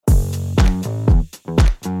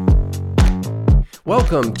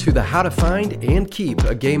Welcome to the How to Find and Keep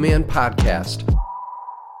a Gay Man podcast.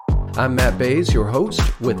 I'm Matt Bays, your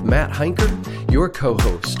host, with Matt Heinker, your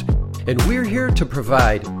co-host. And we're here to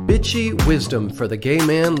provide bitchy wisdom for the gay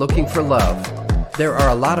man looking for love. There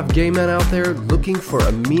are a lot of gay men out there looking for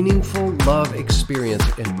a meaningful love experience,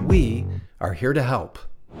 and we are here to help.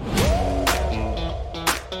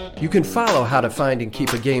 You can follow How to Find and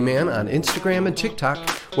Keep a Gay Man on Instagram and TikTok,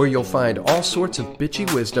 where you'll find all sorts of bitchy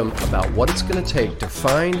wisdom about what it's going to take to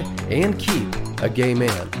find and keep a gay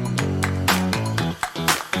man.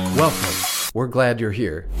 Welcome. We're glad you're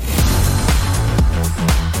here.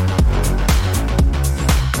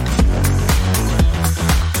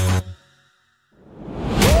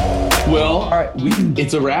 Well, all right,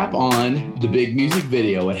 it's a wrap on the big music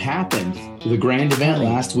video. It happened. The grand event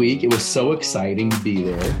last week. It was so exciting to be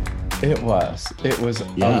there. It was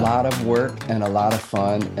a lot of work and a lot of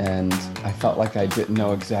fun. And I felt like I didn't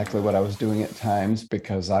know exactly what I was doing at times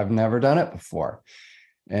because I've never done it before.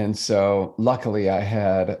 And so luckily I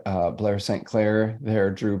had Blair St. Clair there,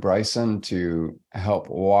 Drew Bryson, to help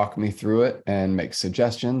walk me through it and make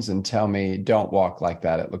suggestions and tell me, don't walk like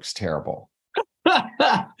that. It looks terrible.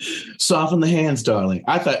 Soften the hands, darling.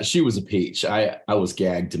 I thought she was a peach. I was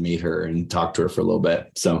gagged to meet her and talk to her for a little bit.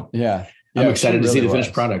 So yeah, I'm excited to see the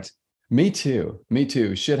finished product. Me too.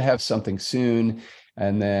 Should have something soon.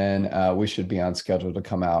 And then we should be on schedule to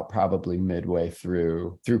come out probably midway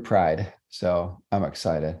through Pride. So I'm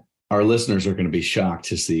excited. Our listeners are going to be shocked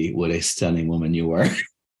to see what a stunning woman you are.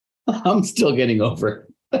 I'm still getting over it.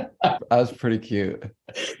 I was pretty cute.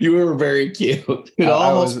 You were very cute. It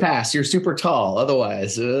almost passed. You're super tall.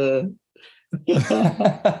 Otherwise, there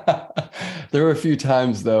were a few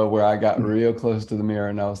times though where I got real close to the mirror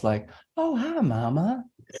and I was like, "Oh, hi, Mama."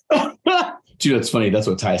 Dude, that's funny. That's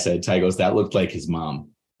what Ty said. Ty goes, "That looked like his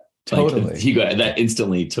mom." Totally. Like, that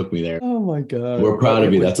instantly took me there. Oh my God. We're proud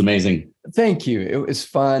of you. That's amazing. Thank you. It was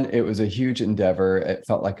fun. It was a huge endeavor. It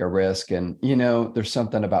felt like a risk. And, there's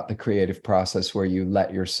something about the creative process where you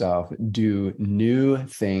let yourself do new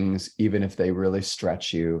things, even if they really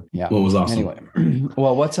stretch you. Yeah. What was awesome. Anyway,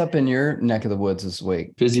 well, what's up in your neck of the woods this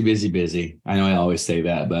week? Busy. I know I always say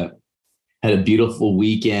that, but had a beautiful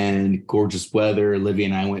weekend, gorgeous weather. Olivia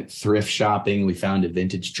and I went thrift shopping. We found a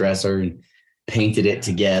vintage dresser and painted it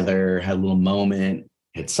together, had a little moment,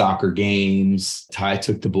 had soccer games. Ty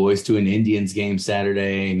took the boys to an Indians game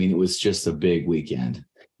Saturday. I mean, it was just a big weekend.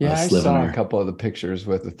 Yeah, I saw a couple of the pictures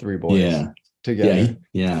with the three boys together.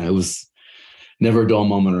 Yeah, it was never a dull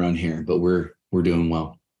moment around here, but we're doing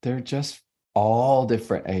well. They're just all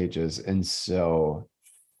different ages and so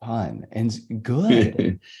fun and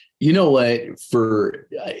good. You know what?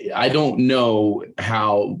 I don't know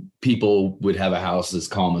how people would have a house as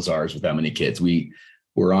calm as ours with that many kids.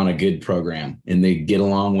 We're on a good program and they get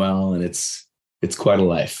along well, and it's quite a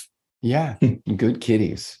life. Yeah, good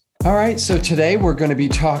kitties. All right, so today we're going to be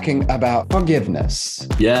talking about forgiveness.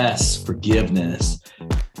 Yes, forgiveness.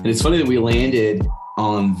 And it's funny that we landed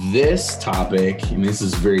on this topic. I mean, this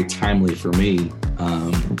is very timely for me.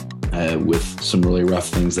 With some really rough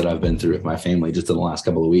things that I've been through with my family just in the last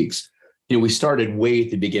couple of weeks. We started way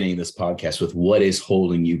at the beginning of this podcast with what is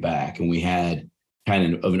holding you back. And we had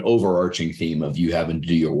kind of an overarching theme of you having to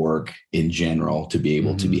do your work in general to be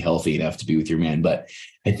able to be healthy enough to be with your man. But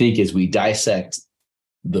I think as we dissect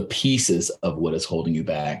the pieces of what is holding you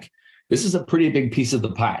back, this is a pretty big piece of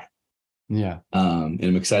the pie. Yeah. And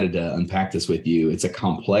I'm excited to unpack this with you. It's a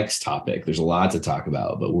complex topic. There's a lot to talk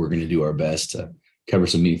about, but we're going to do our best to cover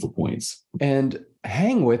some meaningful points. And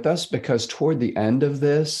hang with us, because toward the end of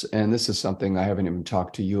this, and this is something I haven't even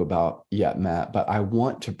talked to you about yet, Matt, but I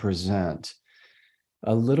want to present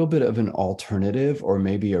a little bit of an alternative or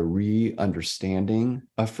maybe a re-understanding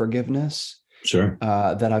of forgiveness. Sure.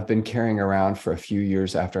 That I've been carrying around for a few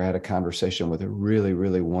years after I had a conversation with a really,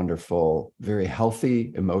 really wonderful, very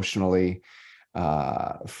healthy, emotionally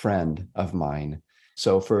friend of mine.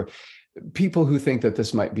 So for people who think that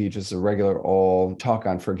this might be just a regular old talk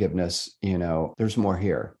on forgiveness, there's more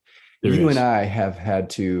here. You and I have had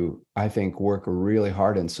to, I think, work really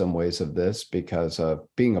hard in some ways of this because of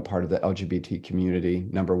being a part of the LGBT community,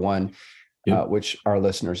 number one, which our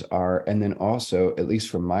listeners are. And then also, at least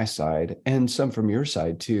from my side and some from your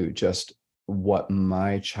side too, just what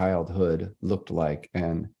my childhood looked like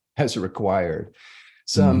and has required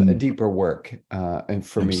some deeper work and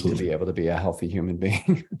for me to be able to be a healthy human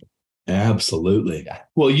being. Absolutely.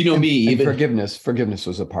 Well, me, and forgiveness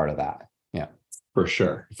was a part of that. Yeah, for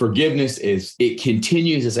sure. Forgiveness it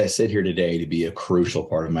continues as I sit here today to be a crucial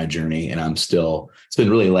part of my journey. And it's been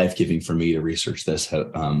really life-giving for me to research this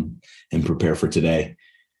and prepare for today.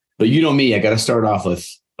 But me, I got to start off with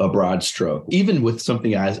a broad stroke, even with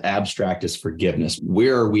something as abstract as forgiveness,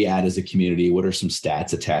 where are we at as a community? What are some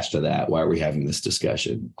stats attached to that? Why are we having this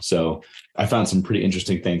discussion? So I found some pretty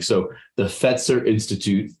interesting things. So the Fetzer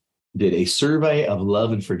Institute did a survey of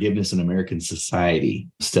love and forgiveness in American society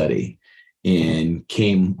study and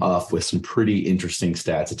came off with some pretty interesting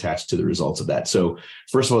stats attached to the results of that. So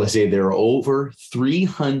first of all, they say there are over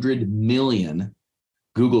 300 million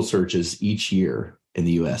Google searches each year in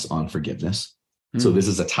the US on forgiveness. So this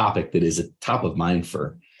is a topic that is a top of mind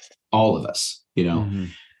for all of us, you know.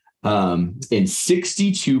 And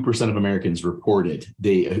 62% of Americans reported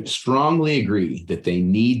they strongly agree that they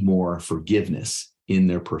need more forgiveness in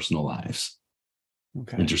their personal lives.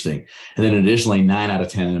 Okay. Interesting. And then additionally, 9 out of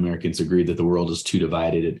 10 Americans agreed that the world is too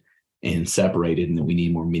divided and separated and that we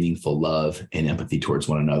need more meaningful love and empathy towards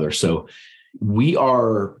one another. So we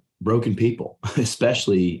are broken people,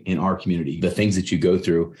 especially in our community. The things that you go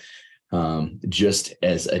through just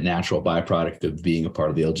as a natural byproduct of being a part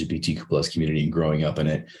of the LGBTQ plus community and growing up in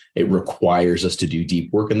it, it requires us to do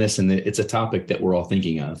deep work in this. And it's a topic that we're all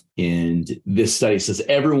thinking of. And this study says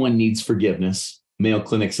everyone needs forgiveness. Mayo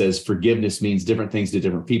Clinic says forgiveness means different things to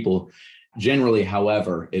different people. Generally,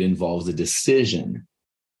 however, it involves a decision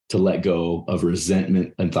to let go of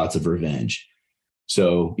resentment and thoughts of revenge.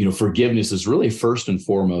 So, you know, forgiveness is really first and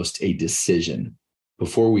foremost a decision.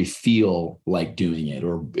 Before we feel like doing it,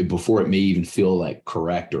 or before it may even feel like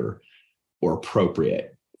correct or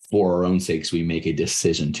appropriate, for our own sakes, we make a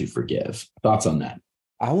decision to forgive. Thoughts on that?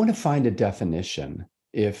 I want to find a definition.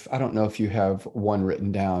 I don't know if you have one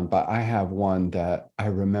written down, but I have one that I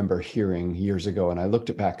remember hearing years ago, and I looked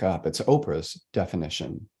it back up. It's Oprah's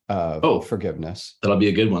definition of forgiveness. That'll be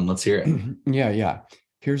a good one. Let's hear it. Yeah.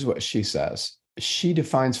 Here's what she says. She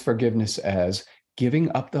defines forgiveness as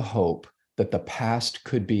giving up the hope that the past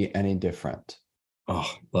could be any different. Oh,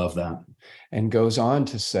 love that. And goes on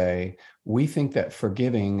to say, we think that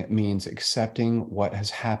forgiving means accepting what has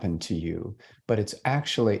happened to you, but it's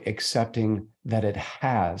actually accepting that it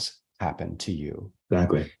has happened to you.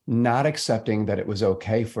 Exactly. Not accepting that it was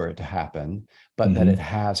okay for it to happen, but that it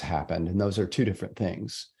has happened. And those are two different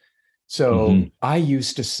things. So I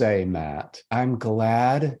used to say, Matt, I'm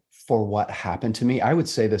glad for what happened to me. I would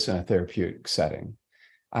say this in a therapeutic setting.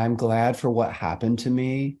 I'm glad for what happened to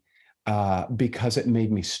me because it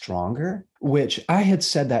made me stronger, which I had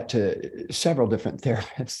said that to several different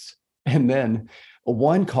therapists. And then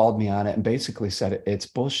one called me on it and basically said, it's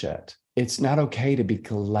bullshit. It's not okay to be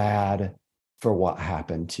glad for what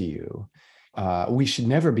happened to you. We should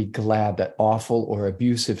never be glad that awful or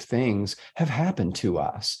abusive things have happened to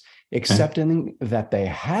us. Accepting that they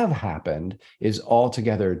have happened is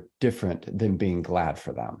altogether different than being glad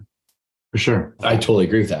for them. For sure. I totally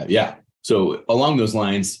agree with that. Yeah. So along those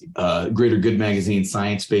lines, Greater Good Magazine,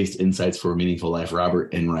 Science-Based Insights for a Meaningful Life,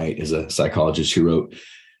 Robert Enright is a psychologist who wrote,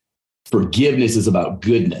 forgiveness is about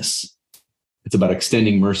goodness. It's about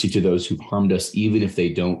extending mercy to those who've harmed us, even if they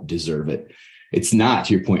don't deserve it. It's not,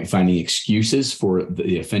 to your point, finding excuses for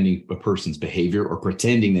the offending person's behavior or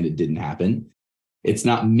pretending that it didn't happen. It's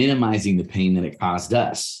not minimizing the pain that it caused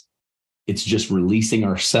us. It's just releasing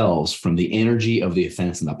ourselves from the energy of the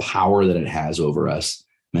offense and the power that it has over us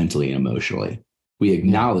mentally and emotionally. We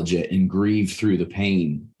acknowledge it and grieve through the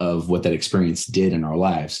pain of what that experience did in our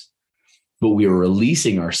lives. But we are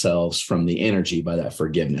releasing ourselves from the energy by that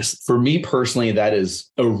forgiveness. For me personally, that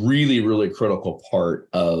is a really, really critical part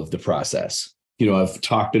of the process. You know,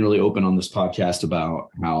 I've been really open on this podcast about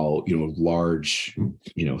how, large,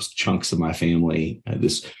 chunks of my family,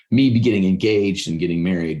 me getting engaged and getting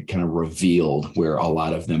married kind of revealed where a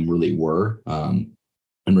lot of them really were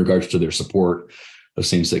in regards to their support of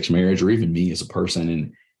same-sex marriage, or even me as a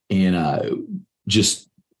person. And just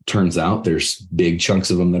turns out there's big chunks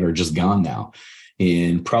of them that are just gone now.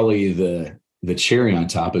 And probably the cherry on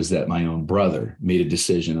top is that my own brother made a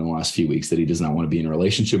decision in the last few weeks that he does not want to be in a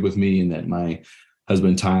relationship with me, and that my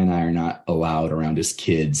husband Ty and I are not allowed around his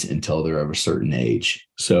kids until they're of a certain age.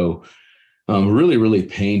 So really, really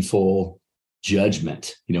painful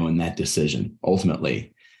judgment, in that decision,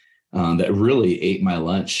 ultimately, that really ate my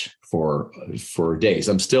lunch for days.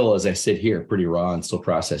 I'm still, as I sit here, pretty raw and still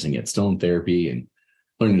processing it, still in therapy and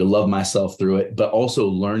learning to love myself through it, but also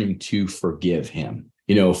learning to forgive him.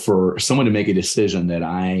 For someone to make a decision that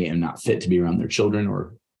I am not fit to be around their children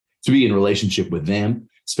or to be in relationship with them,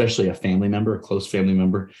 especially a family member, a close family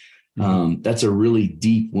member, that's a really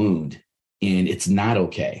deep wound, and it's not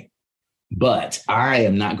okay. But I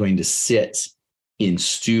am not going to sit and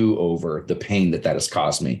stew over the pain that has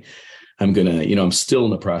caused me. I'm going to, I'm still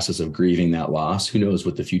in the process of grieving that loss. Who knows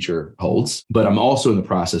what the future holds, but I'm also in the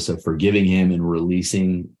process of forgiving him and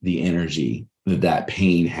releasing the energy that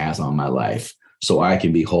pain has on my life so I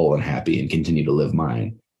can be whole and happy and continue to live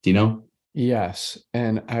mine. Do you know? Yes.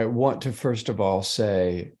 And I want to first of all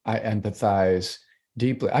say I empathize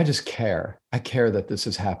deeply. I just care. I care that this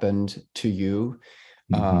has happened to you.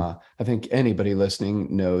 Mm-hmm. I think anybody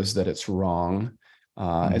listening knows that it's wrong.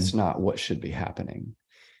 Mm-hmm. It's not what should be happening.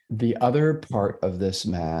 The other part of this,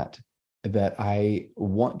 Matt, that I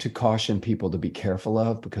want to caution people to be careful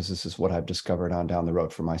of, because this is what I've discovered on down the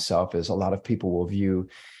road for myself, is a lot of people will view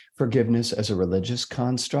forgiveness as a religious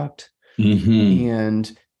construct. Mm-hmm.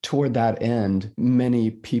 And toward that end,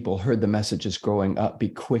 many people heard the messages growing up, be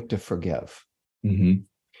quick to forgive. Mm-hmm.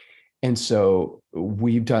 And so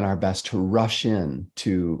we've done our best to rush in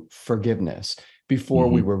to forgiveness before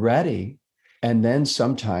we Mm-hmm. were ready. And then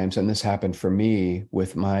sometimes, and this happened for me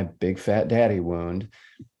with my big fat daddy wound,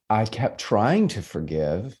 I kept trying to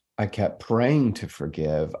forgive. I kept praying to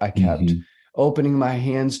forgive. I kept Mm-hmm. opening my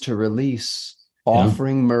hands to release, Yeah.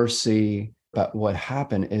 offering mercy. But what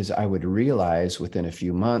happened is I would realize within a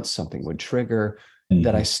few months, something would trigger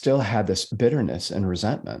that I Mm-hmm. still had this bitterness and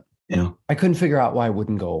resentment. Yeah. I couldn't figure out why it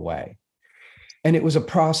wouldn't go away. And it was a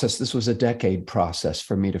process. This was a decade process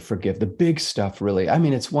for me to forgive the big stuff, really. I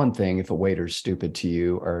mean, it's one thing if a waiter's stupid to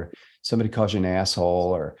you or somebody calls you an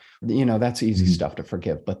asshole or, that's easy Mm-hmm. stuff to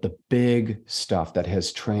forgive. But the big stuff that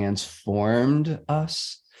has transformed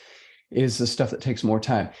us is the stuff that takes more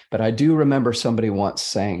time. But I do remember somebody once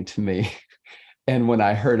saying to me, and when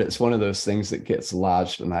I heard it, it's one of those things that gets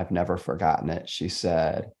lodged and I've never forgotten it. She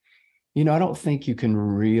said, I don't think you can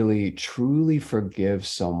really truly forgive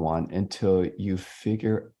someone until you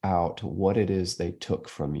figure out what it is they took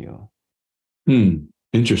from you.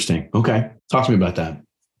 Interesting. Okay. Talk to me about that.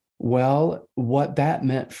 Well, what that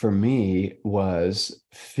meant for me was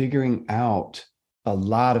figuring out a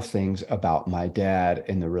lot of things about my dad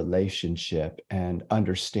and the relationship and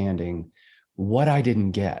understanding what I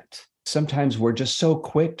didn't get. Sometimes we're just so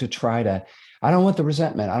quick to try to, I don't want the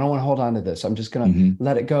resentment. I don't want to hold on to this. I'm just going to Mm-hmm.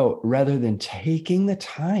 let it go, rather than taking the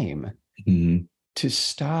time Mm-hmm. to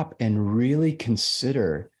stop and really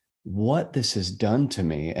consider what this has done to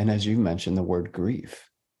me. And as you mentioned, the word grief,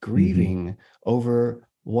 grieving over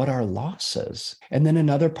what our loss is. And then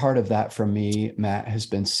another part of that for me, Matt, has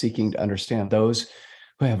been seeking to understand those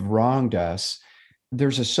who have wronged us.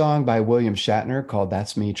 There's a song by William Shatner called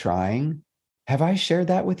That's Me Trying. Have I shared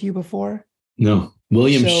that with you before? No.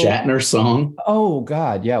 William So, Shatner song? oh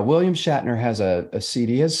God, yeah. William Shatner has a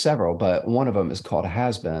CD, he has several, but one of them is called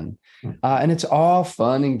Has Been. And it's all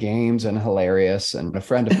fun and games and hilarious. And a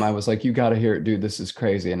friend of mine was like, you got to hear it, dude. This is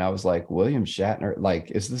crazy. And I was like, William Shatner,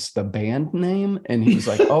 like, is this the band name? And he was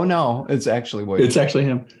like, oh no, it's actually William. It's actually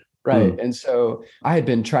him. Right. And so I had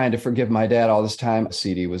been trying to forgive my dad all this time. A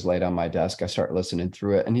CD was laid on my desk. I started listening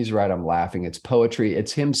through it and he's right. I'm laughing. It's poetry.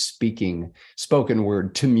 It's him speaking spoken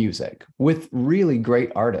word to music with really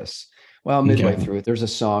great artists. Well, midway through it, there's a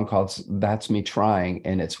song called That's Me Trying,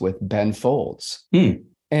 and it's with Ben Folds.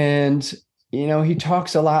 And, he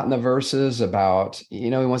talks a lot in the verses about, he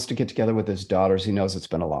wants to get together with his daughters. He knows it's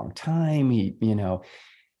been a long time. He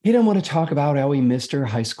didn't want to talk about how he missed her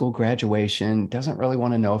high school graduation, doesn't really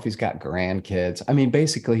want to know if he's got grandkids. I mean,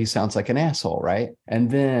 basically, he sounds like an asshole, right? And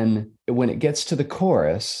then when it gets to the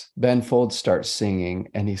chorus, Ben Folds starts singing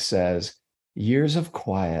and he says, years of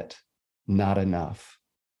quiet, not enough.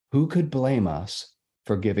 Who could blame us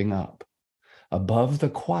for giving up? Above the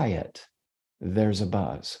quiet, there's a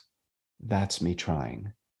buzz. That's me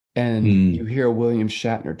trying. And you hear William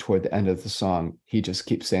Shatner toward the end of the song. He just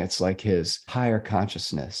keeps saying, it's like his higher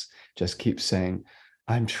consciousness just keeps saying,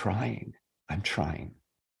 I'm trying. I'm trying.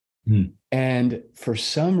 And for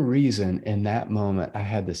some reason in that moment, I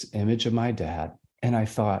had this image of my dad. And I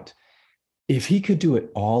thought, if he could do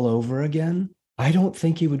it all over again, I don't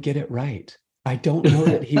think he would get it right. I don't know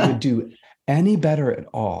that he would do any better at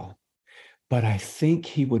all, but I think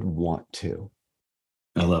he would want to.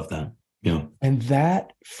 I love that. Yeah. And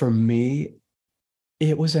that for me,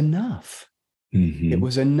 it was enough. It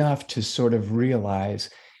was enough to sort of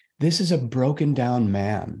realize this is a broken down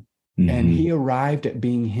man. And he arrived at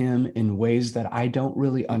being him in ways that I don't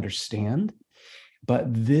really understand, but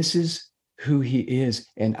this is who he is.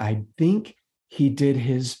 And I think he did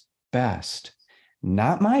his best,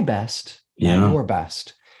 not my best, not your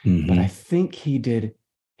best, but I think he did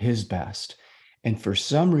his best. And for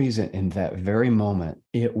some reason, in that very moment,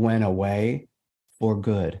 it went away for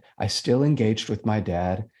good. I still engaged with my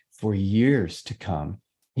dad for years to come.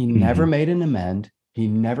 He never made an amend. He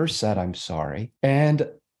never said, I'm sorry. And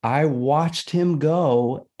I watched him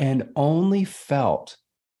go and only felt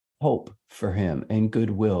hope for him and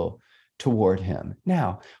goodwill toward him.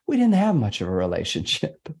 Now, we didn't have much of a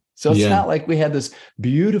relationship. So it's not like we had this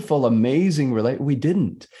beautiful, amazing relationship. We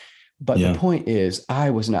didn't. But the point is,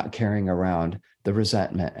 I was not carrying around the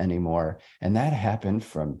resentment anymore. And that happened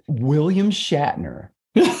from William Shatner.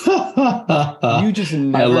 You just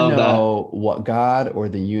never know what God or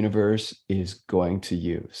the universe is going to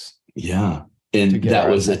use. Yeah. And that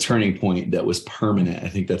was a turning point that was permanent. I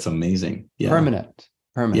think that's amazing. Yeah. Permanent.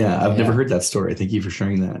 Yeah. I've never heard that story. Thank you for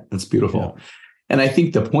sharing that. That's beautiful. Yeah. And I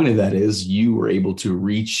think the point of that is you were able to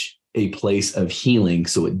reach a place of healing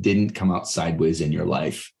so it didn't come out sideways in your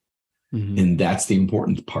life. Mm-hmm. And that's the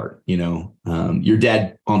important part. Your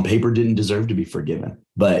dad on paper didn't deserve to be forgiven,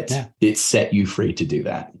 but it set you free to do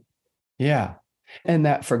that. Yeah. And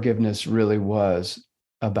that forgiveness really was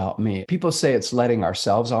about me. People say it's letting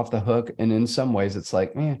ourselves off the hook. And in some ways it's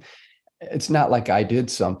like, it's not like I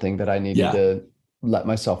did something that I needed to let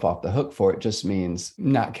myself off the hook for. It just means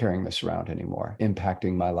not carrying this around anymore,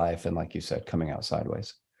 impacting my life. And like you said, coming out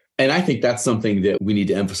sideways. And I think that's something that we need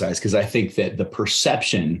to emphasize, because I think that the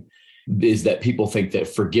perception is that people think that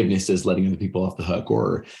forgiveness is letting other people off the hook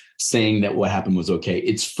or saying that what happened was okay.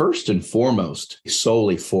 It's first and foremost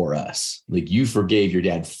solely for us. Like, you forgave your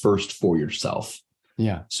dad first for yourself.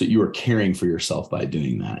 Yeah. So you are caring for yourself by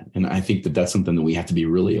doing that. And I think that that's something that we have to be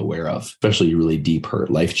really aware of, especially really deep hurt,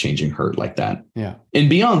 life-changing hurt like that. Yeah. And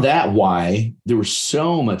beyond that, why there was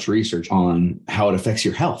so much research on how it affects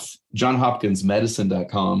your health. Johns Hopkins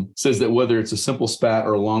Medicine.com says that whether it's a simple spat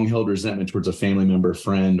or a long-held resentment towards a family member,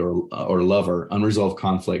 friend, or lover, unresolved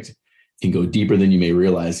conflict can go deeper than you may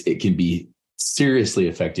realize. It can be seriously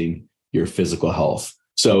affecting your physical health.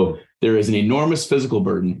 So there is an enormous physical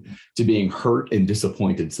burden to being hurt and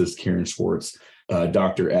disappointed, says Karen Schwartz,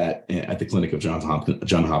 doctor at the clinic of Johns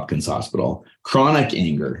Hopkins Hospital. Chronic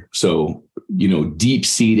anger, so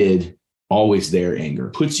deep-seated, always there anger,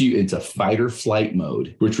 puts you into fight or flight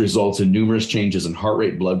mode, which results in numerous changes in heart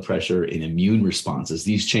rate, blood pressure, and immune responses.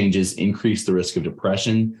 These changes increase the risk of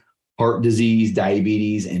depression, heart disease,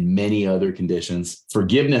 diabetes, and many other conditions.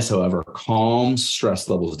 Forgiveness, however, calms stress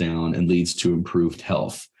levels down and leads to improved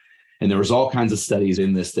health. And there was all kinds of studies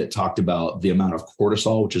in this that talked about the amount of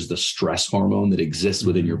cortisol, which is the stress hormone that exists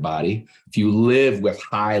within your body. If you live with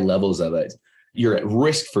high levels of it, you're at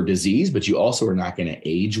risk for disease, but you also are not going to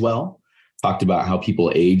age well. Talked about how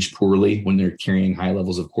people age poorly when they're carrying high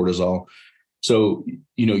levels of cortisol. So,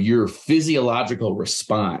 your physiological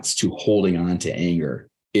response to holding on to anger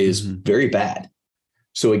is very bad.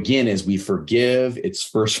 So again, as we forgive, it's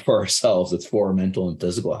first for ourselves, it's for our mental and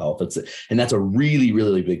physical health. And that's a really,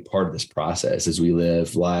 really big part of this process as we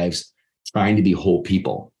live lives trying to be whole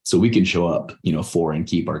people so we can show up, for and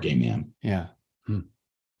keep our game man. Yeah.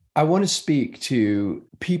 I want to speak to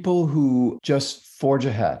people who just forge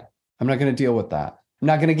ahead. I'm not going to deal with that. I'm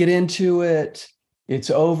not going to get into it. It's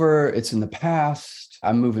over. It's in the past.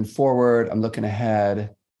 I'm moving forward. I'm looking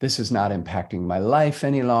ahead. This is not impacting my life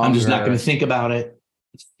any longer. I'm just not going to think about it.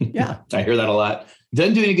 Yeah. I hear that a lot.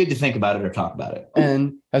 Doesn't do any good to think about it or talk about it.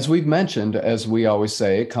 And as we've mentioned, as we always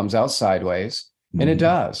say, it comes out sideways. And it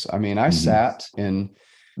does. I mean, I sat in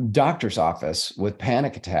doctor's office with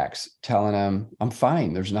panic attacks telling them, I'm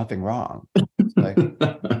fine. There's nothing wrong. Like,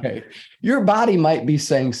 okay, your body might be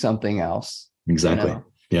saying something else. Exactly.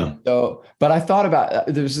 Yeah. So, but I thought about,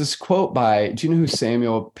 there's this quote do you know who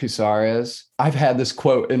Samuel Pisar is? I've had this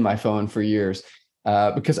quote in my phone for years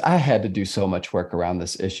because I had to do so much work around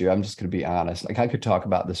this issue. I'm just going to be honest. Like, I could talk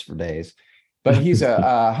about this for days, but he's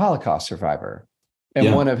a Holocaust survivor.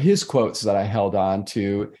 And one of his quotes that I held on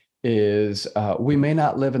to is, we may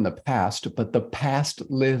not live in the past, but the past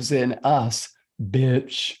lives in us,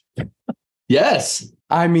 bitch. Yes.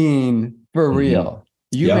 I mean, for real,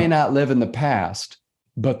 you may not live in the past,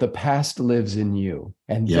 but the past lives in you.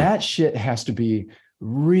 And that shit has to be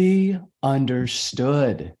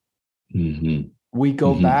re-understood. We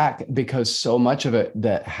go back because so much of it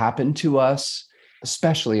that happened to us,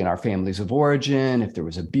 especially in our families of origin, if there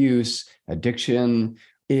was abuse, addiction,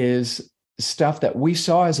 is stuff that we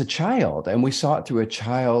saw as a child, and we saw it through a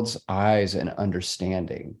child's eyes and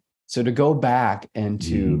understanding. So to go back and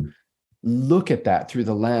to look at that through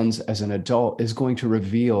the lens as an adult is going to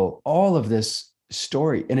reveal all of this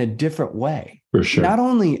story in a different way. For sure. Not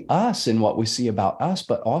only us and what we see about us,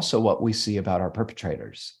 but also what we see about our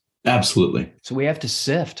perpetrators. Absolutely. So we have to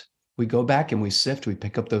sift. We go back and we sift, we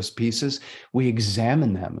pick up those pieces, we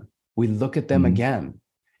examine them, we look at them again,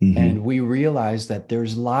 and we realize that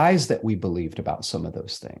there's lies that we believed about some of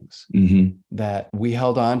those things that we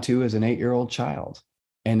held on to as an 8-year-old child.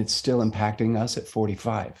 And it's still impacting us at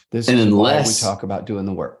 45. This is why we talk about doing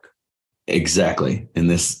the work. Exactly. And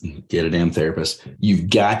get a damn therapist. You've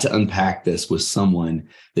got to unpack this with someone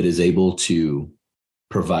that is able to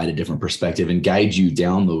provide a different perspective and guide you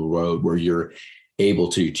down the road where you're able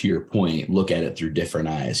to your point, look at it through different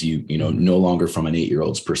eyes. No longer from an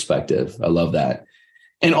 8-year-old's perspective. I love that.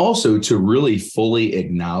 And also to really fully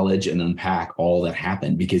acknowledge and unpack all that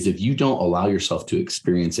happened, because if you don't allow yourself to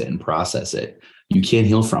experience it and process it, you can't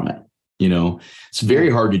heal from it. It's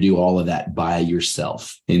very hard to do all of that by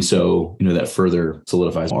yourself. And so, that further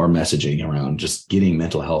solidifies our messaging around just getting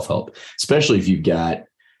mental health help, especially if you've got,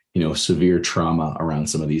 severe trauma around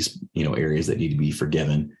some of these, areas that need to be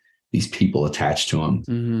forgiven, these people attached to them.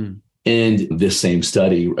 Mm-hmm. And this same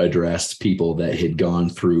study addressed people that had gone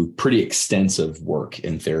through pretty extensive work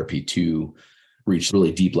in therapy to reach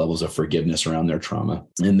really deep levels of forgiveness around their trauma.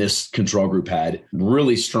 And this control group had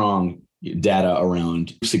really strong data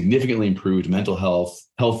around significantly improved mental health,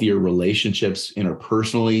 healthier relationships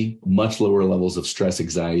interpersonally, much lower levels of stress,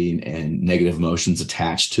 anxiety, and negative emotions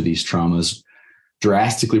attached to these traumas,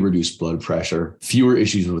 drastically reduced blood pressure, fewer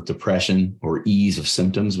issues with depression or ease of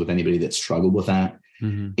symptoms with anybody that struggled with that,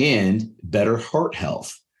 and better heart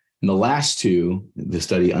health. And the last two, the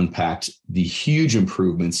study unpacked the huge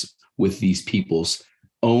improvements with these people's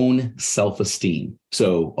own self-esteem.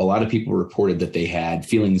 So a lot of people reported that they had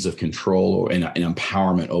feelings of control and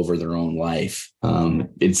empowerment over their own life.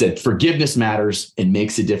 It said forgiveness matters and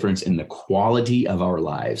makes a difference in the quality of our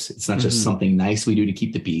lives. It's not just something nice we do to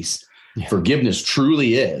keep the peace. Yeah. Forgiveness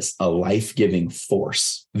truly is a life-giving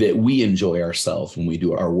force that we enjoy ourselves when we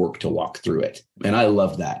do our work to walk through it. And I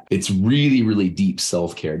love that. It's really, really deep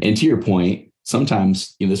self-care. And to your point,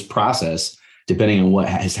 sometimes this process, depending on what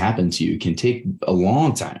has happened to you, can take a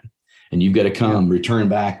long time. And you've got to return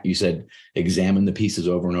back. You said, examine the pieces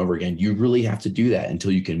over and over again. You really have to do that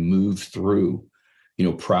until you can move through,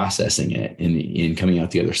 processing it and coming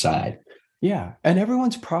out the other side. Yeah. And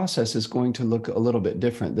everyone's process is going to look a little bit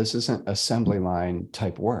different. This isn't assembly line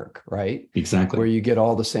type work, right? Exactly. Where you get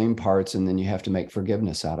all the same parts and then you have to make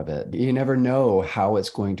forgiveness out of it. You never know how it's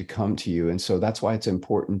going to come to you. And so that's why it's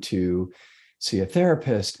important to see a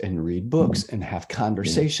therapist and read books and have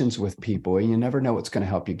conversations with people. And you never know what's going to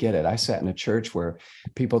help you get it. I sat in a church where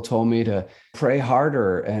people told me to pray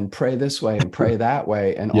harder and pray this way and pray that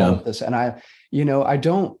way and all of this. And I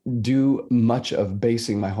don't do much of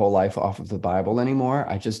basing my whole life off of the Bible anymore.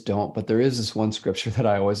 I just don't. But there is this one scripture that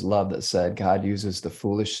I always love that said, God uses the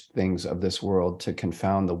foolish things of this world to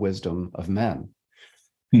confound the wisdom of men.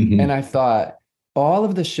 And I thought, all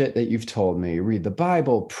of the shit that you've told me, read the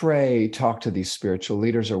Bible, pray, talk to these spiritual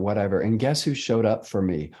leaders or whatever. And guess who showed up for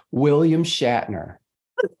me? William Shatner.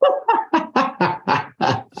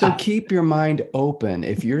 So keep your mind open.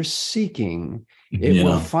 If you're seeking, it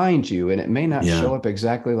will find you, and it may not show up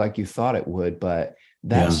exactly like you thought it would, but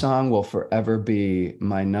that song will forever be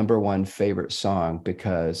my number one favorite song,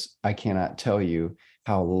 because I cannot tell you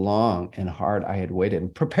how long and hard I had waited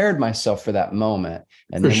and prepared myself for that moment.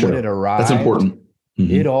 And then when it arrived, that's important.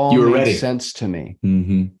 It all made sense to me.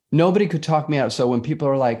 Nobody could talk me out. So when people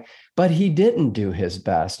are like, but he didn't do his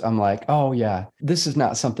best, I'm like, oh yeah, this is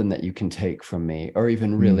not something that you can take from me or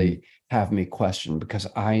even really have me question, because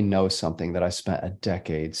I know something that I spent a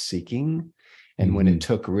decade seeking. And when it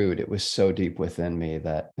took root, it was so deep within me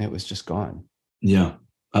that it was just gone. Yeah,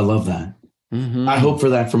 I love that. I hope for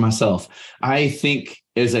that for myself. I think,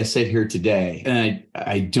 as I sit here today, and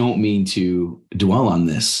I don't mean to dwell on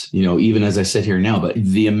this, even as I sit here now, but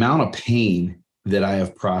the amount of pain that I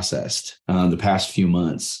have processed the past few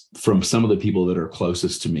months from some of the people that are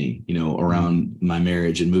closest to me, around my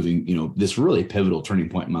marriage and moving, this really pivotal turning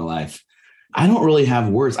point in my life. I don't really have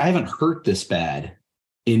words. I haven't hurt this bad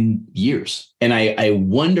in years. And I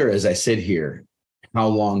wonder, as I sit here, how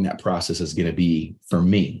long that process is going to be for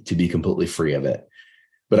me to be completely free of it.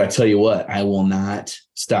 But I tell you what, I will not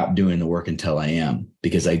stop doing the work until I am,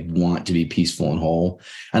 because I want to be peaceful and whole.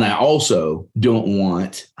 And I also don't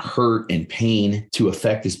want hurt and pain to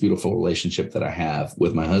affect this beautiful relationship that I have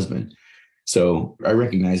with my husband. So I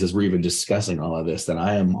recognize, as we're even discussing all of this, that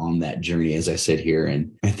I am on that journey as I sit here.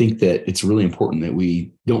 And I think that it's really important that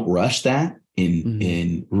we don't rush that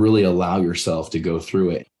and really allow yourself to go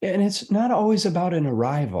through it. And it's not always about an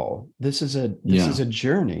arrival. This is a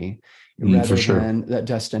journey rather than that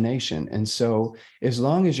destination. And so as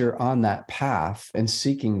long as you're on that path and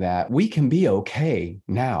seeking that, we can be okay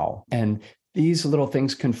now. And these little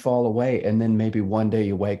things can fall away. And then maybe one day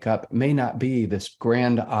you wake up. It may not be this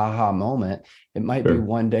grand aha moment. It might be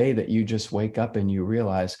one day that you just wake up and you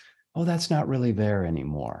realize, oh, that's not really there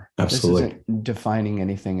anymore. Absolutely. This isn't defining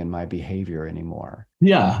anything in my behavior anymore.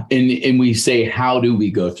 Yeah. And we say, how do we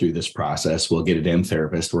go through this process? We'll get a damn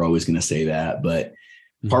therapist. We're always going to say that. But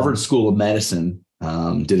Harvard School of Medicine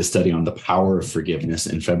did a study on the power of forgiveness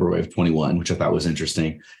in February of 21, which I thought was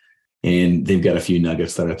interesting. And they've got a few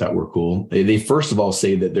nuggets that I thought were cool. They first of all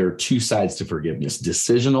say that there are two sides to forgiveness,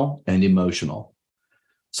 decisional and emotional.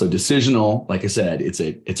 So decisional, like I said, it's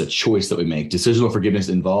a choice that we make. Decisional forgiveness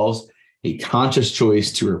involves a conscious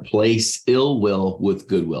choice to replace ill will with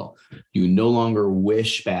goodwill. You no longer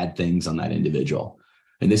wish bad things on that individual.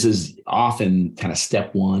 And this is often kind of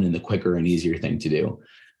step one and the quicker and easier thing to do.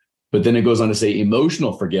 But then it goes on to say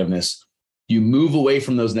emotional forgiveness. You move away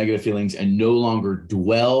from those negative feelings and no longer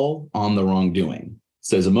dwell on the wrongdoing. It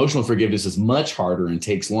says emotional forgiveness is much harder and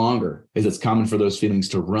takes longer, as it's common for those feelings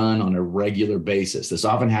to run on a regular basis. This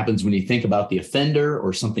often happens when you think about the offender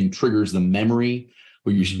or something triggers the memory,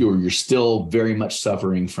 or you're still very much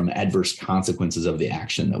suffering from adverse consequences of the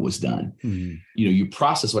action that was done. Mm-hmm. You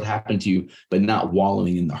process what happened to you, but not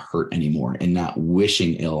wallowing in the hurt anymore and not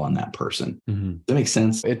wishing ill on that person. Mm-hmm. Does that make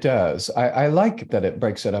sense? It does. I like that it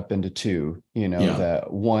breaks it up into two,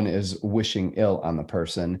 that one is wishing ill on the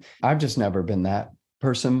person. I've just never been that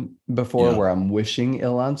person before where I'm wishing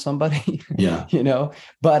ill on somebody,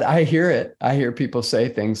 but I hear it. I hear people say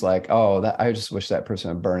things like, oh, I just wish that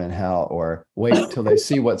person would burn in hell, or wait till they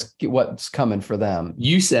see what's coming for them.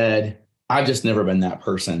 You said, I've just never been that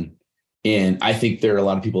person. And I think there are a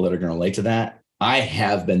lot of people that are going to relate to that. I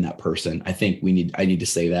have been that person. I think I need to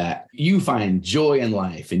say that. You find joy in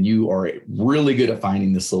life and you are really good at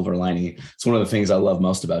finding the silver lining. It's one of the things I love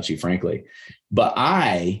most about you, frankly. But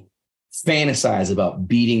I fantasize about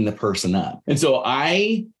beating the person up. And so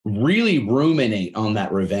I really ruminate on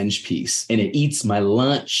that revenge piece, and it eats my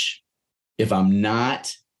lunch if I'm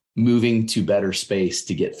not moving to better space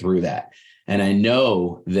to get through that. And I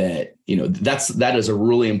know that, that is a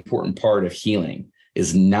really important part of healing,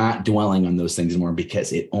 is not dwelling on those things anymore,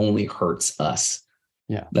 because it only hurts us.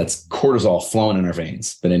 Yeah. That's cortisol flowing in our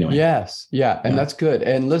veins. But anyway. Yes. Yeah. And that's good.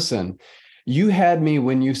 And listen, you had me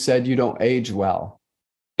when you said you don't age well.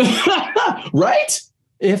 Right?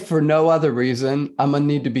 If for no other reason, I'm going to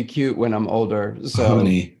need to be cute when I'm older. So,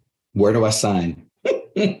 honey, where do I sign?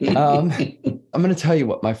 I'm going to tell you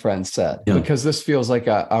what my friend said, because this feels like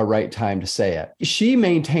a right time to say it. She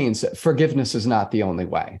maintains that forgiveness is not the only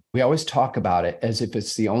way. We always talk about it as if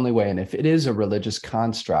it's the only way. And if it is a religious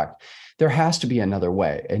construct, there has to be another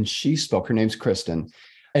way. And she spoke, her name's Kristen.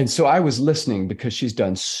 And so I was listening because she's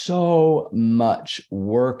done so much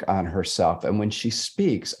work on herself. And when she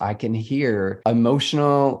speaks, I can hear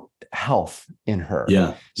emotional health in her.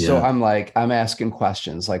 Yeah. So I'm asking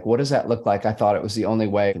questions like, what does that look like? I thought it was the only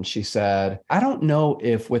way. And she said, I don't know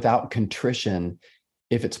if without contrition,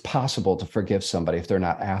 if it's possible to forgive somebody if they're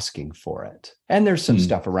not asking for it. And there's some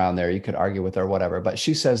stuff around there you could argue with or whatever. But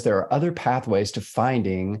she says there are other pathways to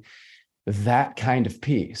finding that kind of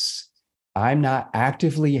peace. I'm not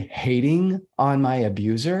actively hating on my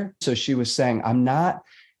abuser. So she was saying, I'm not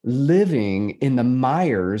living in the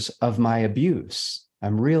mires of my abuse.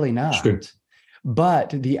 I'm really not. Sure.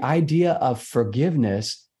 But the idea of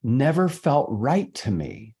forgiveness never felt right to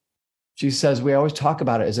me. She says, we always talk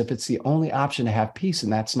about it as if it's the only option to have peace,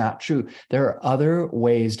 and that's not true. There are other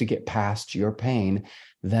ways to get past your pain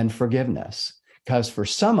than forgiveness. Because for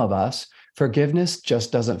some of us, forgiveness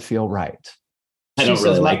just doesn't feel right. I don't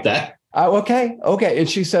really like that. Okay. And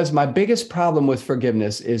she says, my biggest problem with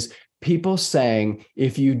forgiveness is people saying,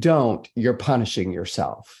 if you don't, you're punishing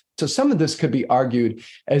yourself. So some of this could be argued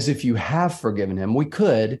as if you have forgiven him. We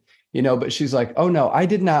could, but she's like, oh no, I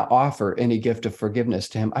did not offer any gift of forgiveness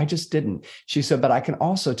to him. I just didn't. She said, but I can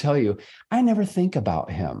also tell you, I never think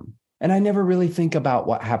about him. And I never really think about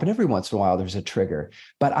what happened. Every once in a while, there's a trigger,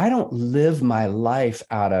 but I don't live my life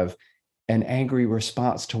out of an angry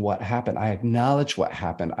response to what happened. I acknowledge what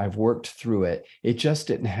happened. I've worked through it. It just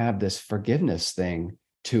didn't have this forgiveness thing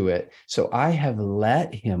to it. So I have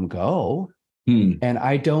let him go, and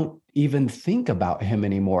I don't even think about him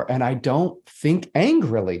anymore. And I don't think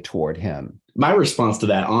angrily toward him. My response to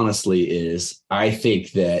that, honestly, is I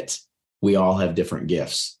think that we all have different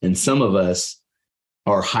gifts. And some of us,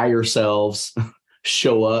 our higher selves,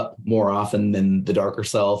 show up more often than the darker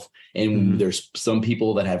self. And there's some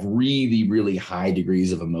people that have really, really high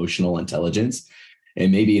degrees of emotional intelligence.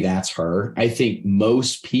 And maybe that's her. I think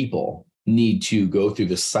most people need to go through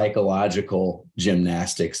the psychological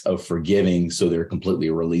gymnastics of forgiving so they're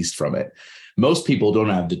completely released from it. Most people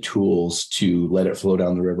don't have the tools to let it flow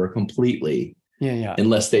down the river completely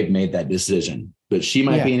unless they've made that decision. But she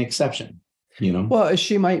might be an exception. Well,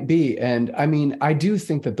 she might be. And I mean, I do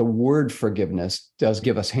think that the word forgiveness does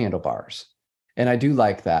give us handlebars. And I do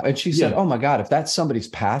like that. And she said, oh my God, if that's somebody's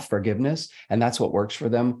path, forgiveness, and that's what works for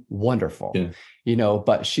them, wonderful.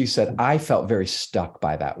 But she said, I felt very stuck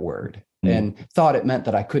by that word. and thought it meant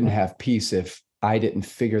that I couldn't have peace if I didn't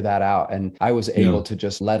figure that out. And I was able to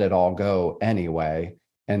just let it all go anyway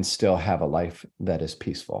and still have a life that is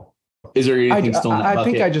peaceful. Is there anything still in that bucket? I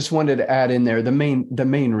think I just wanted to add in there the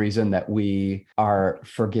main reason that we are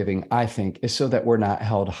forgiving, I think, is so that we're not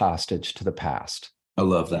held hostage to the past. I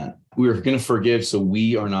love that. We're going to forgive so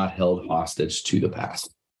we are not held hostage to the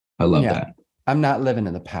past. I love that. I'm not living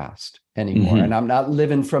in the past anymore. And I'm not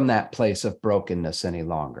living from that place of brokenness any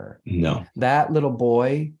longer. No. That little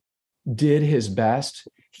boy did his best.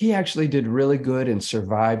 He actually did really good and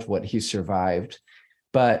survived what he survived.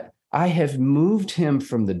 But I have moved him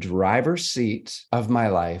from the driver's seat of my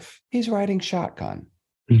life. He's riding shotgun.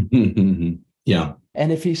 Yeah.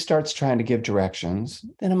 And if he starts trying to give directions,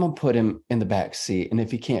 then I'm going to put him in the back seat. And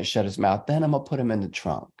if he can't shut his mouth, then I'm going to put him in the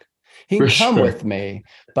trunk. He can come with me,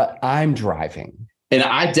 but I'm driving. And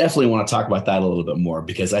I definitely want to talk about that a little bit more,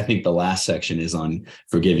 because I think the last section is on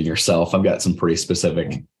forgiving yourself. I've got some pretty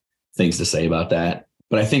specific things to say about that.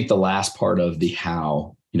 But I think the last part of the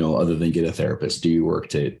how, other than get a therapist, do your work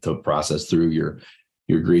to process through your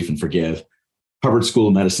grief and forgive. Harvard School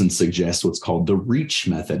of Medicine suggests what's called the REACH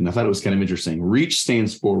method. And I thought it was kind of interesting. REACH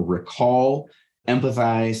stands for recall,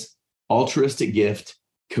 empathize, altruistic gift,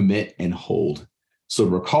 commit, and hold. So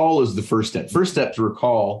recall is the first step. First step to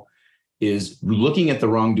recall is looking at the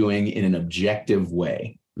wrongdoing in an objective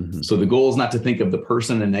way. So the goal is not to think of the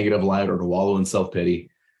person in a negative light or to wallow in self-pity,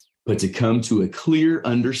 but to come to a clear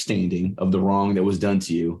understanding of the wrong that was done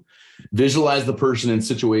to you. Visualize the person and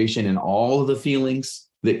situation and all of the feelings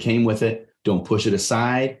that came with it. Don't push it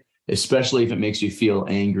aside, especially if it makes you feel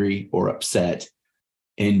angry or upset.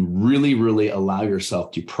 And really, really allow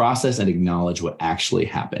yourself to process and acknowledge what actually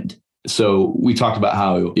happened. So we talked about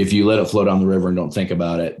how if you let it flow down the river and don't think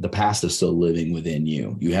about it, the past is still living within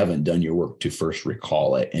you. You haven't done your work to first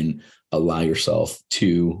recall it and allow yourself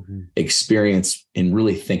to experience and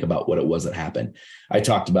really think about what it was that happened. I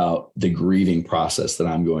talked about the grieving process that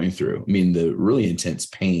I'm going through. I mean, the really intense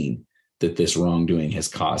pain that this wrongdoing has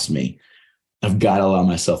caused me. I've got to allow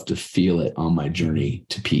myself to feel it on my journey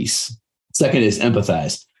to peace. Second is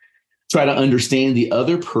empathize. Try to understand the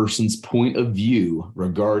other person's point of view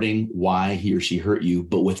regarding why he or she hurt you,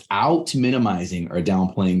 but without minimizing or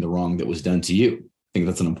downplaying the wrong that was done to you. I think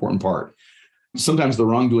that's an important part. Sometimes the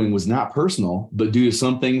wrongdoing was not personal, but due to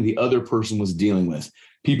something the other person was dealing with.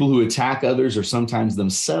 People who attack others are sometimes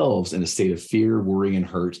themselves in a state of fear, worry, and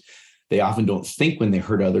hurt. They often don't think when they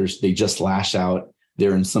hurt others. They just lash out.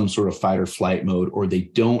 They're in some sort of fight or flight mode, or they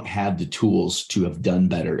don't have the tools to have done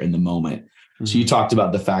better in the moment. So you talked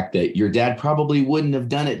about the fact that your dad probably wouldn't have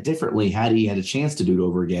done it differently had he had a chance to do it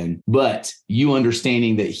over again. But you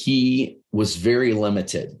understanding that he was very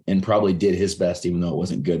limited and probably did his best, even though it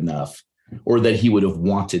wasn't good enough, or that he would have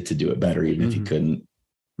wanted to do it better, even if he couldn't.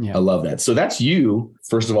 Yeah. I love that. So that's you,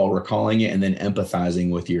 first of all, recalling it and then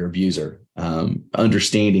empathizing with your abuser,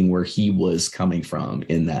 understanding where he was coming from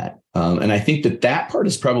in that. And I think that part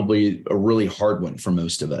is probably a really hard one for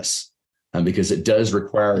most of us because it does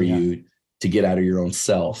require you to get out of your own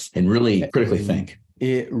self and really critically think.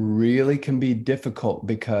 It really can be difficult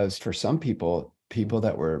because for some people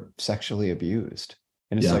that were sexually abused,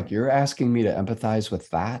 and it's like, you're asking me to empathize with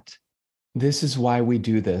that. This is why we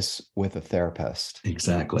do this with a therapist.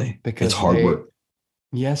 Exactly. Because it's hard work.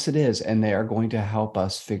 Yes, it is. And they are going to help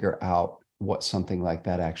us figure out what something like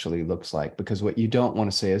that actually looks like. Because what you don't want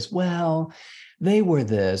to say is, well, they were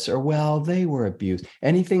this, or, well, they were abused.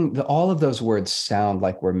 All of those words sound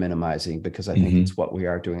like we're minimizing, because I think it's what we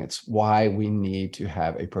are doing. It's why we need to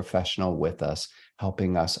have a professional with us,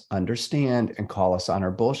 helping us understand and call us on our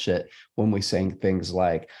bullshit when we say things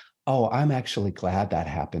like, oh, I'm actually glad that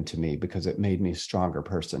happened to me because it made me a stronger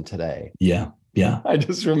person today. Yeah. Yeah. I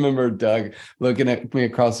just remember Doug looking at me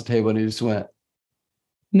across the table and he just went,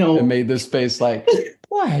 no, and made this face like,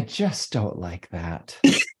 boy, I just don't like that.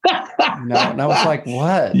 No, and I was like,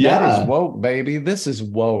 what? Yeah. That is woke, baby. This is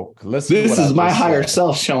woke. This is my higher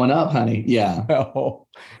self showing up, honey. Yeah. No.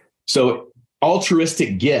 So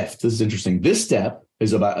altruistic gift. This is interesting. This step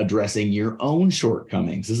is about addressing your own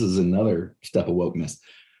shortcomings. This is another step of wokeness.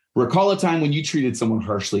 Recall a time when you treated someone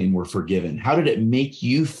harshly and were forgiven. How did it make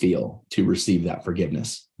you feel to receive that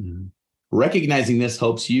forgiveness? Recognizing this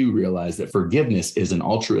helps you realize that forgiveness is an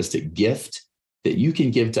altruistic gift that you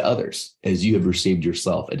can give to others as you have received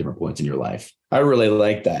yourself at different points in your life. I really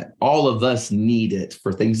like that. All of us need it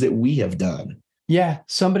for things that we have done. Yeah.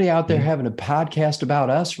 Somebody out there having a podcast about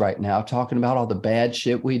us right now, talking about all the bad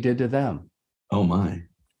shit we did to them. Oh my.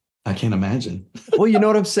 I can't imagine. Well, you know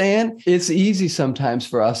what I'm saying? It's easy sometimes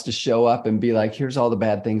for us to show up and be like, here's all the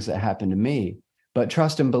bad things that happened to me. But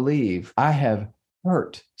trust and believe, I have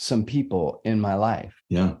hurt some people in my life.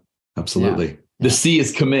 Yeah, absolutely. Yeah. The C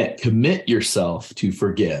is commit. Commit yourself to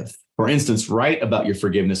forgive. For instance, write about your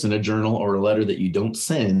forgiveness in a journal or a letter that you don't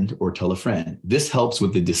send or tell a friend. This helps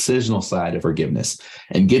with the decisional side of forgiveness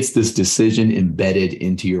and gets this decision embedded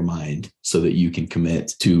into your mind so that you can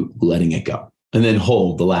commit to letting it go. And then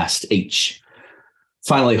hold, the last H.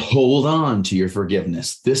 Finally, hold on to your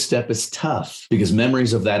forgiveness. This step is tough because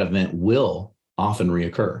memories of that event will often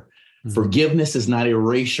reoccur. Mm-hmm. Forgiveness is not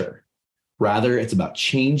erasure. Rather, it's about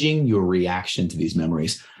changing your reaction to these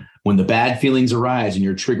memories. When the bad feelings arise and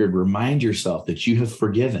you're triggered, remind yourself that you have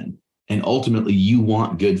forgiven and ultimately you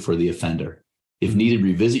want good for the offender. If needed,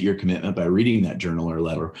 revisit your commitment by reading that journal or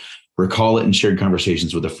letter. Recall it in shared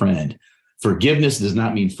conversations with a friend. Forgiveness does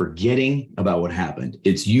not mean forgetting about what happened.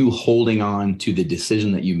 It's you holding on to the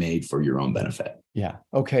decision that you made for your own benefit. Yeah.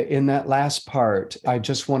 Okay. In that last part, I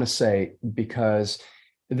just want to say, because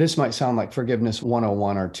this might sound like forgiveness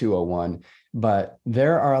 101 or 201, but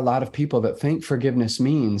there are a lot of people that think forgiveness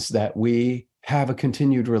means that we have a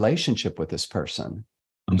continued relationship with this person.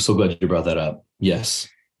 I'm so glad you brought that up. Yes.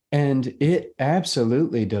 And it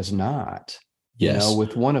absolutely does not. Yes. You know,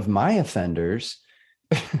 with one of my offenders,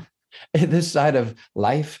 this side of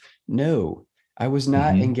life, no, I was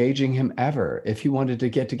not engaging him ever. If he wanted to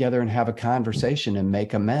get together and have a conversation and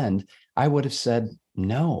make amend, I would have said,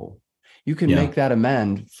 no, you can make that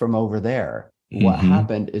amend from over there. What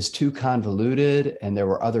happened is too convoluted and there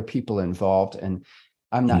were other people involved, and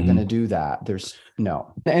I'm not going to do that. There's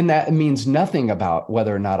no. And that means nothing about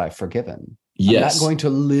whether or not I've forgiven. Yes. I'm not going to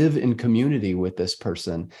live in community with this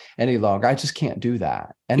person any longer. I just can't do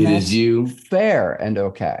that. And that's fair and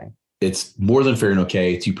okay. It's more than fair and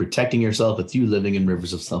okay. It's you protecting yourself. It's you living in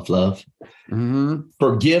rivers of self-love.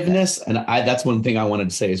 Forgiveness, and that's one thing I wanted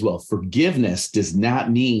to say as well. Forgiveness does not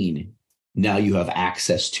mean now you have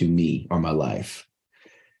access to me or my life.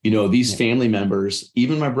 You know, these family members,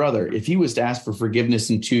 even my brother, if he was to ask for forgiveness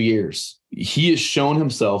in 2 years, he has shown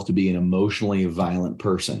himself to be an emotionally violent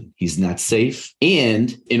person. He's not safe.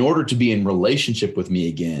 And in order to be in relationship with me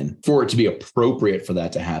again, for it to be appropriate for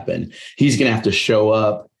that to happen, he's going to have to show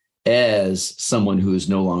up as someone who is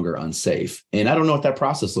no longer unsafe. And I don't know what that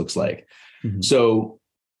process looks like. So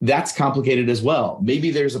that's complicated as well.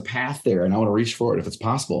 Maybe there's a path there and I want to reach for it if it's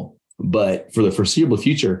possible. But for the foreseeable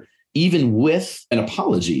future, even with an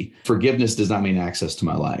apology, forgiveness does not mean access to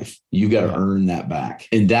my life. You've got to earn that back.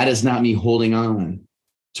 And that is not me holding on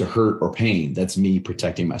to hurt or pain. That's me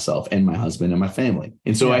protecting myself and my husband and my family.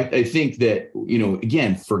 And so I think that, you know,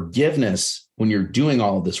 again, forgiveness, when you're doing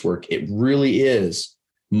all of this work, it really is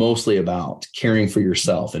mostly about caring for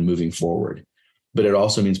yourself and moving forward. But it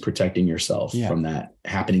also means protecting yourself from that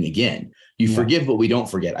happening again. You forgive, but we don't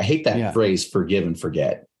forget. I hate that phrase, forgive and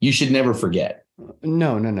forget. You should never forget.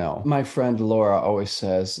 No. My friend Laura always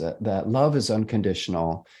says that love is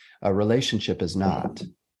unconditional. A relationship is not.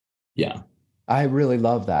 Yeah. I really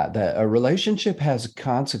love that a relationship has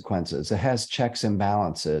consequences. It has checks and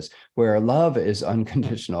balances. Where love is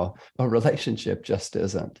unconditional, a relationship just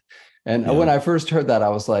isn't. And when I first heard that, I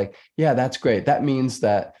was like, yeah, that's great. That means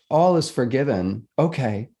that all is forgiven.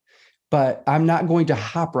 Okay. But I'm not going to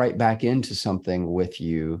hop right back into something with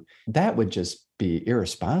you. That would just be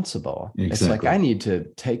irresponsible. Exactly. It's like, I need to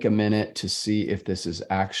take a minute to see if this is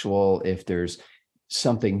actual, if there's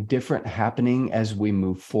something different happening as we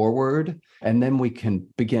move forward. And then we can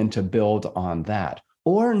begin to build on that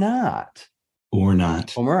or not. Or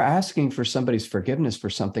not. When we're asking for somebody's forgiveness for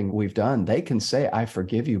something we've done, they can say, I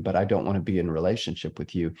forgive you, but I don't want to be in a relationship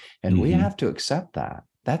with you. And we have to accept that.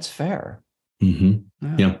 That's fair.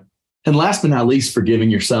 Yeah. And last but not least, forgiving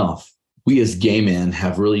yourself. We as gay men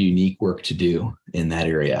have really unique work to do in that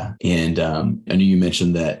area. And I know you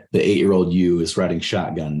mentioned that the 8-year-old you is riding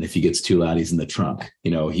shotgun. And if he gets too loud, he's in the trunk.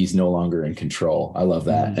 You know, he's no longer in control. I love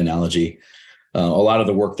that analogy. A lot of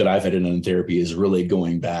the work that I've had in therapy is really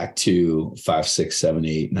going back to 5, 6, 7,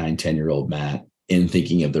 8, 9, 10-year-old Matt and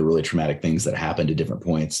thinking of the really traumatic things that happened at different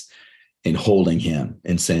points and holding him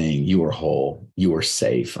and saying, you are whole, you are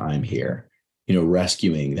safe, I'm here. You know,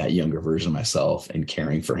 rescuing that younger version of myself and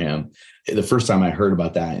caring for him. The first time I heard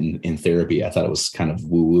about that in therapy, I thought it was kind of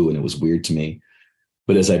woo-woo and it was weird to me.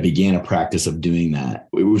 But as I began a practice of doing that,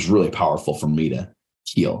 it was really powerful for me to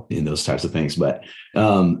heal in those types of things. But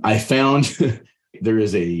I found there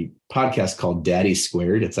is a podcast called Daddy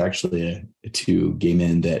Squared. It's actually two gay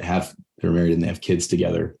men that they're married and they have kids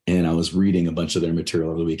together. And I was reading a bunch of their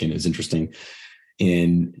material over the weekend. It was interesting.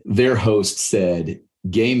 And their host said,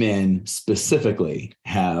 gay men specifically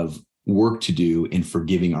have work to do in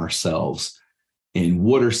forgiving ourselves. And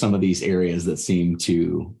what are some of these areas that seem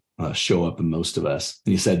to show up in most of us.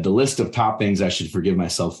 And he said, the list of top things I should forgive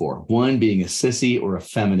myself for: 1, being a sissy or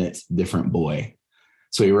effeminate different boy.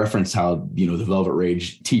 So he referenced how, the Velvet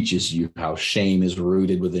Rage teaches you how shame is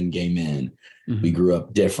rooted within gay men. Mm-hmm. We grew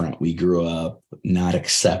up different. We grew up not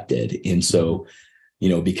accepted. And so,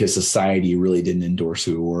 because society really didn't endorse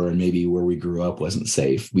who we were, and maybe where we grew up wasn't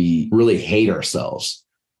safe, we really hate ourselves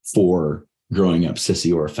for growing up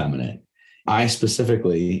sissy or effeminate. I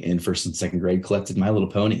specifically, in first and second grade, collected My Little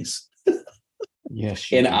Ponies. Yes.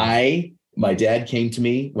 And my dad came to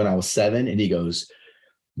me when I was 7 and he goes,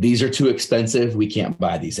 "These are too expensive. We can't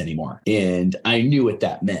buy these anymore." And I knew what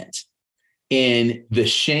that meant. And the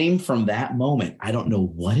shame from that moment, I don't know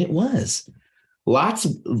what it was.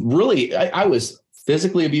 I was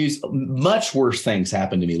physically abused. Much worse things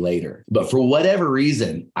happened to me later. But for whatever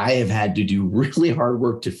reason, I have had to do really hard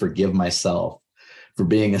work to forgive myself for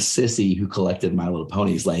being a sissy who collected My Little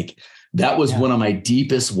Ponies. Like, that was one of my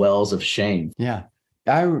deepest wells of shame. Yeah.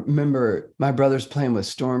 I remember my brothers playing with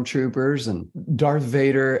stormtroopers and Darth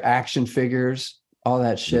Vader action figures, all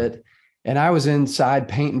that shit. And I was inside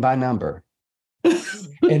painting by number.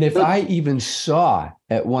 And if I even saw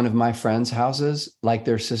at one of my friends' houses, like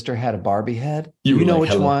their sister had a Barbie head, you know,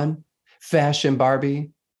 like, which one? Fashion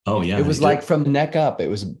Barbie. Oh, yeah. It was like from the neck up. It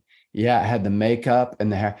was, it had the makeup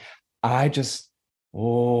and the hair. I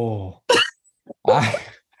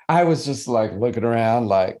was just like looking around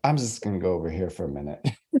like, I'm just going to go over here for a minute.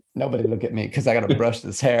 Nobody look at me because I got to brush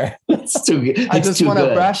this hair. It's too good. I just want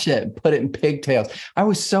to brush it and put it in pigtails. I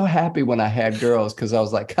was so happy when I had girls because I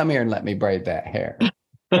was like, come here and let me braid that hair.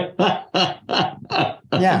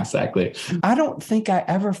 Yeah, exactly. I don't think I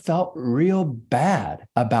ever felt real bad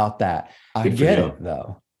about that. I get it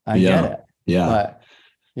though. I get it. Yeah. But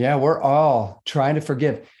yeah, we're all trying to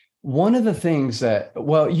forgive. One of the things that,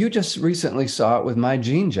 you just recently saw it with my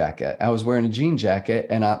jean jacket. I was wearing a jean jacket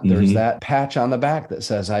and there's that patch on the back that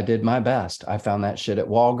says, I did my best. I found that shit at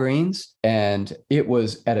Walgreens. And it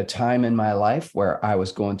was at a time in my life where I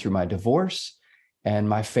was going through my divorce and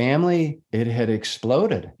my family, it had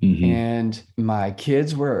exploded. And my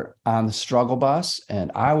kids were on the struggle bus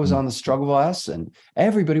and I was on the struggle bus and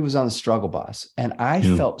everybody was on the struggle bus. And I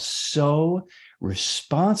felt so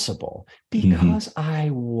responsible because I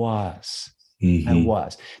was.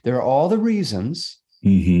 There are all the reasons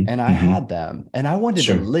and I had them and I wanted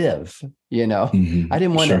to live, I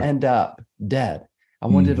didn't want to end up dead. I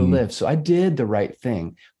wanted to live. So I did the right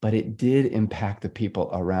thing, but it did impact the people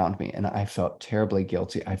around me. And I felt terribly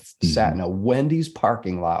guilty. I sat in a Wendy's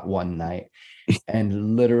parking lot one night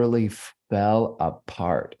and literally fell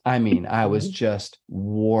apart. I mean, I was just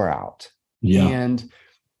wore out. Yeah. And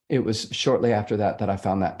it was shortly after that I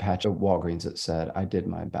found that patch of Walgreens that said, I did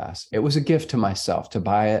my best. It was a gift to myself to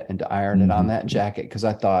buy it and to iron it on that jacket. Because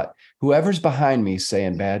I thought, whoever's behind me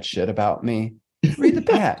saying bad shit about me, read the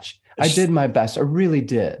patch. I did my best. I really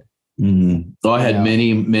did. Oh, I had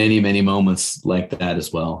many, many, many moments like that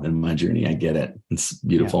as well in my journey. I get it. It's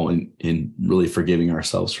beautiful. And really forgiving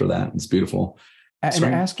ourselves for that. It's beautiful. And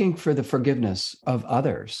asking for the forgiveness of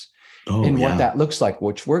others. What that looks like,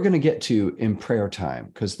 which we're going to get to in prayer time,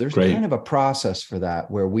 because there's kind of a process for that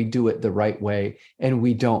where we do it the right way and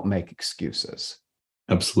we don't make excuses.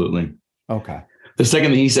 Absolutely. Okay. The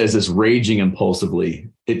second thing he says is raging impulsively.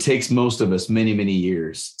 It takes most of us many, many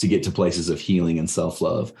years to get to places of healing and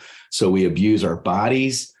self-love. So we abuse our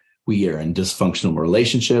bodies. We are in dysfunctional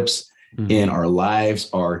relationships. And our lives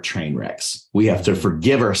are train wrecks. We have to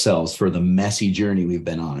forgive ourselves for the messy journey we've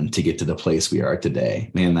been on to get to the place we are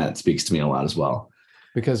today. Man, that speaks to me a lot as well.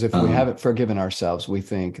 Because if we haven't forgiven ourselves, we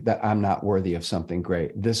think that I'm not worthy of something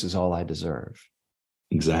great. This is all I deserve.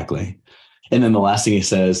 Exactly. And then the last thing he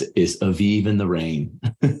says is Aviv in the rain.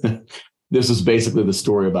 This is basically the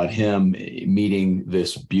story about him meeting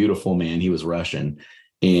this beautiful man. He was Russian.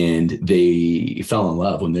 And they fell in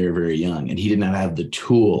love when they were very young. And he did not have the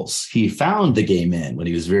tools. He found the gay men when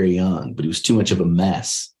he was very young, but he was too much of a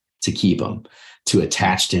mess to keep him, to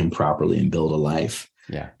attach to him properly and build a life.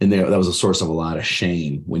 Yeah. And that was a source of a lot of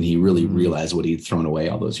shame when he really realized what he'd thrown away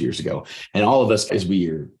all those years ago. And all of us, as we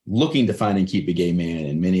are looking to find and keep a gay man,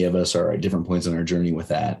 and many of us are at different points in our journey with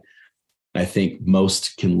that, I think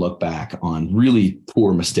most can look back on really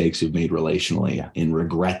poor mistakes we've made relationally and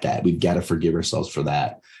regret that. We've got to forgive ourselves for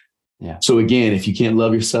that. Yeah. So again, if you can't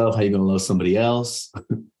love yourself, how are you going to love somebody else?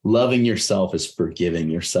 Loving yourself is forgiving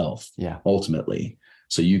yourself. Ultimately.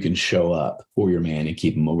 So you can show up for your man and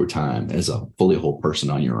keep him over time as a fully whole person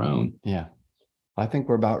on your own. Yeah. I think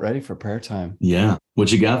we're about ready for prayer time. Yeah.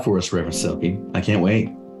 What you got for us, Reverend Silky? I can't wait.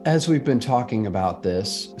 As we've been talking about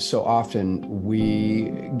this, so often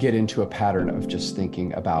we get into a pattern of just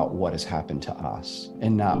thinking about what has happened to us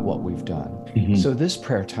and not what we've done. Mm-hmm. So this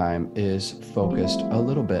prayer time is focused a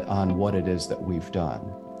little bit on what it is that we've done,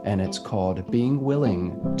 and it's called being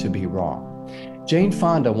willing to be wrong. Jane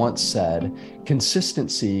Fonda once said,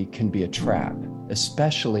 consistency can be a trap,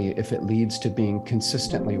 especially if it leads to being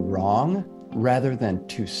consistently wrong rather than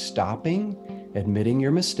to stopping, admitting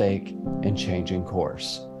your mistake, and changing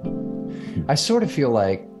course. I sort of feel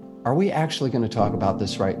like, are we actually going to talk about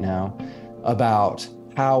this right now? About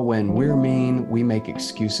how when we're mean, we make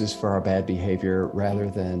excuses for our bad behavior rather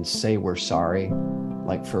than say we're sorry,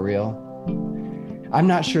 like for real? I'm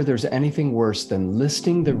not sure there's anything worse than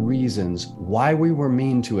listing the reasons why we were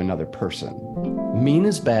mean to another person. Mean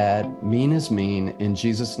is bad, mean is mean, in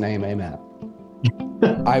Jesus' name, amen.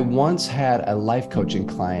 I once had a life coaching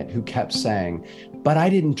client who kept saying, but I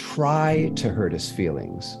didn't try to hurt his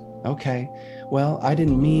feelings. Okay, well, I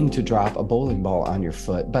didn't mean to drop a bowling ball on your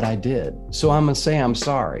foot, but I did. So I'm gonna say I'm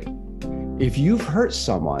sorry. If you've hurt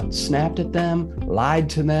someone, snapped at them, lied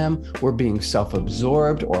to them, were being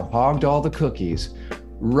self-absorbed, or hogged all the cookies,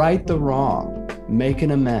 right the wrong, make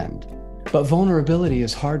an amend. But vulnerability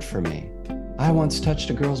is hard for me. I once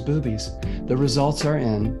touched a girl's boobies. The results are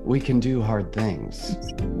in. We can do hard things.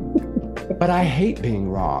 But I hate being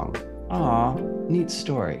wrong. Aw, neat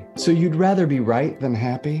story. So you'd rather be right than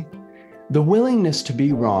happy? The willingness to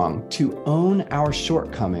be wrong, to own our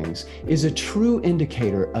shortcomings, is a true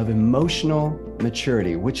indicator of emotional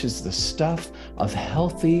maturity, which is the stuff of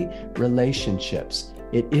healthy relationships.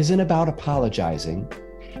 It isn't about apologizing.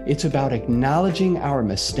 It's about acknowledging our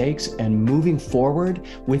mistakes and moving forward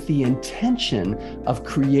with the intention of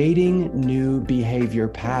creating new behavior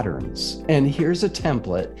patterns. And here's a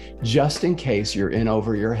template just in case you're in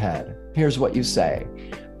over your head. Here's what you say.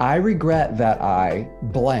 I regret that I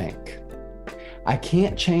blank. I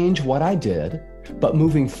can't change what I did, but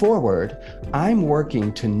moving forward, I'm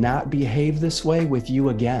working to not behave this way with you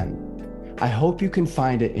again. I hope you can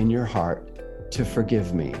find it in your heart to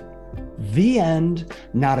forgive me. The end,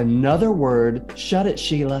 not another word. Shut it,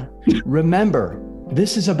 Sheila. Remember,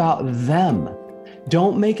 this is about them.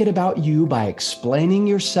 Don't make it about you by explaining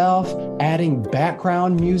yourself, adding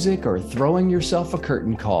background music, or throwing yourself a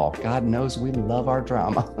curtain call. God knows we love our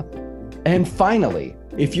drama. And finally,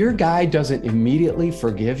 if your guy doesn't immediately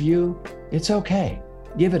forgive you, it's okay.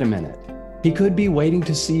 Give it a minute. He could be waiting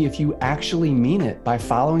to see if you actually mean it by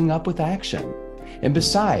following up with action. And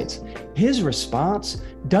besides, his response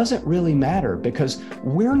doesn't really matter because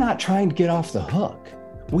we're not trying to get off the hook.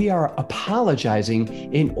 We are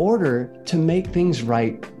apologizing in order to make things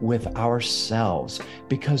right with ourselves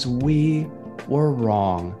because we were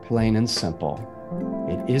wrong, plain and simple.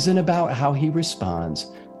 It isn't about how he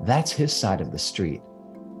responds. That's his side of the street.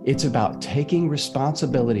 It's about taking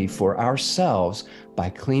responsibility for ourselves by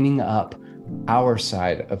cleaning up our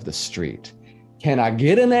side of the street. Can I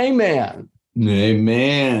get an amen?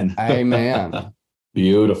 Amen. Amen.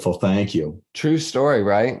 Beautiful. Thank you. True story,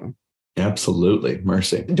 right? Absolutely.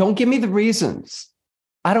 Mercy. Don't give me the reasons.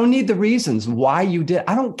 I don't need the reasons why you did.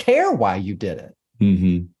 I don't care why you did it.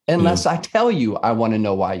 Mm-hmm. Unless I tell you I want to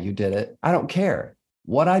know why you did it. I don't care.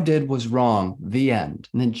 What I did was wrong, the end.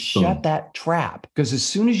 And then shut that trap. Because as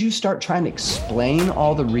soon as you start trying to explain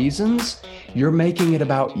all the reasons, you're making it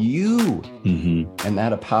about you. Mm-hmm. And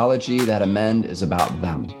that apology, that amend is about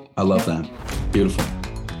them. I love that. Beautiful.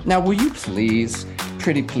 Now, will you please,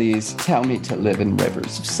 pretty please, tell me to live in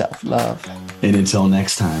rivers of self-love? And until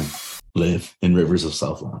next time, live in rivers of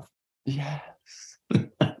self-love. Yes.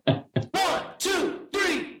 1, 2,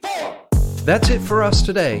 3, 4. That's it for us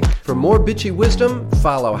today. For more bitchy wisdom,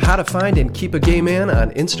 follow How to Find and Keep a Gay Man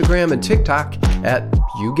on Instagram and TikTok at,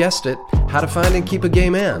 you guessed it, How to Find and Keep a Gay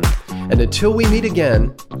Man. And until we meet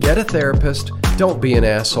again, get a therapist, don't be an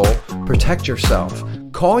asshole, protect yourself,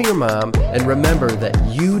 call your mom, and remember that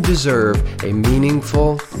you deserve a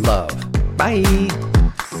meaningful love. Bye.